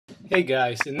Hey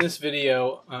guys, in this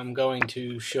video I'm going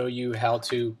to show you how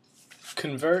to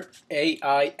convert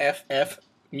AIFF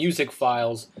music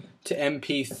files to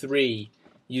MP3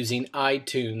 using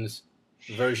iTunes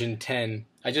version 10.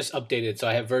 I just updated, so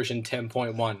I have version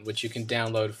 10.1, which you can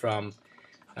download from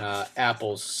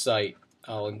Apple's site.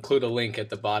 I'll include a link at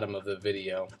the bottom of the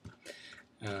video.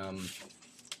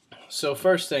 So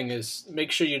first thing is,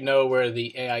 make sure you know where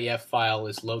the AIF file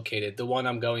is located. The one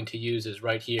I'm going to use is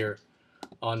right here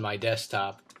on my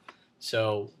desktop.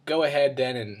 So go ahead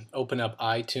then and open up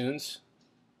iTunes,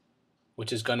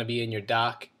 which is going to be in your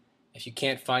dock. If you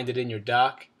can't find it in your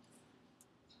dock,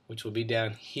 which will be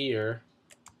down here,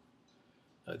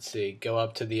 let's see, go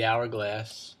up to the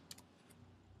hourglass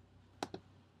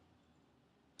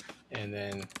and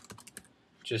then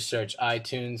just search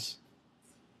iTunes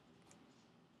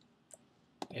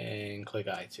and click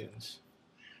iTunes.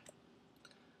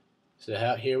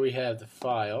 So here we have the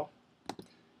file.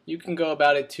 You can go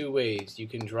about it two ways. You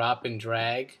can drop and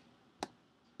drag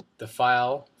the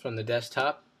file from the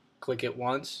desktop, click it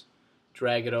once,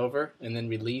 drag it over, and then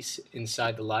release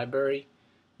inside the library.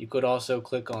 You could also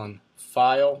click on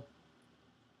File,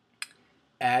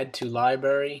 Add to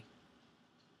Library,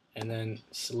 and then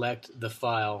select the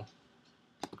file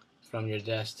from your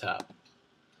desktop.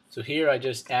 So here I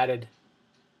just added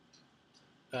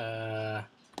the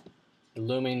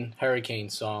Looming Hurricane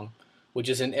song, which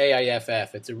is an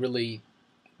AIFF. It's a really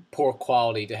poor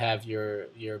quality to have your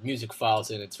music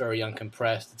files in. It's very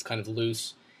uncompressed. It's kind of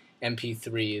loose.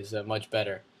 MP3 is much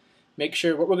better. Make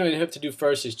sure, what we're going to have to do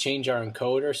first is change our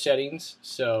encoder settings.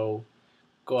 So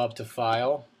go up to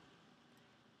File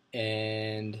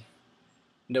and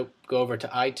go over to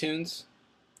iTunes.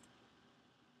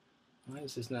 Why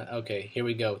is this not? Okay, here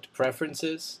we go. To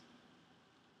Preferences.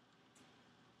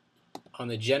 On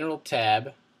the General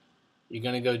tab, you're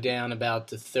going to go down about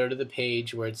the third of the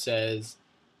page where it says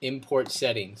Import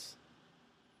Settings.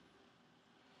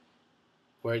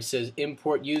 Where it says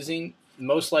Import Using,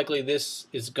 most likely this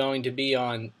is going to be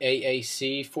on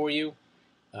AAC for you.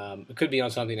 It could be on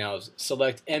something else.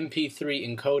 Select MP3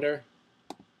 encoder,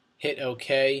 hit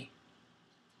OK,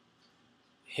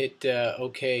 hit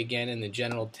OK again in the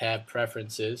General tab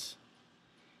Preferences.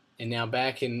 And now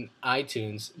back in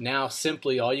iTunes, now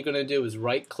simply all you're going to do is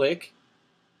right click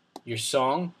your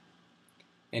song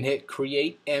and hit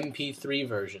Create MP3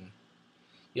 Version.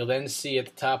 You'll then see at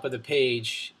the top of the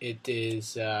page it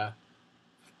is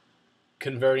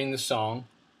converting the song.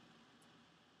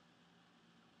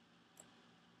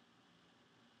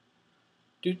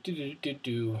 And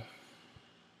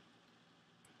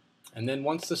then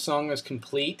once the song is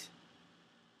complete,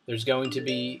 there's going to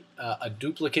be a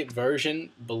duplicate version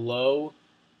below.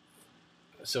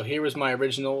 So here is my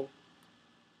original.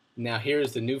 Now here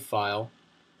is the new file.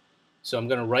 So I'm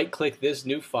going to right click this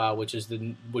new file, which is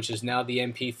now the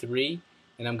MP3,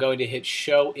 and I'm going to hit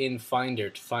Show in Finder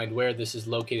to find where this is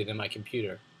located in my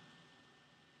computer.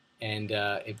 And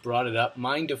it brought it up.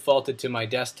 Mine defaulted to my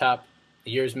desktop.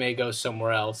 Yours may go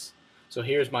somewhere else. So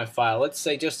here's my file. Let's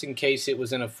say, just in case it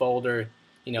was in a folder,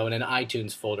 in an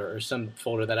iTunes folder or some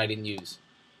folder that I didn't use.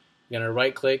 I'm going to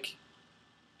right click,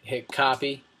 hit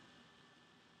Copy.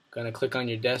 Going to click on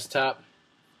your desktop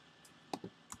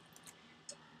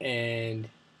and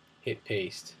hit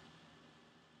Paste.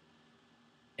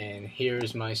 And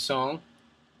here's my song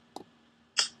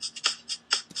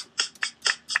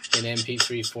in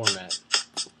MP3 format.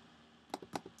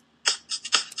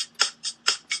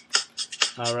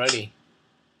 Alrighty.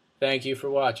 Thank you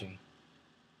for watching.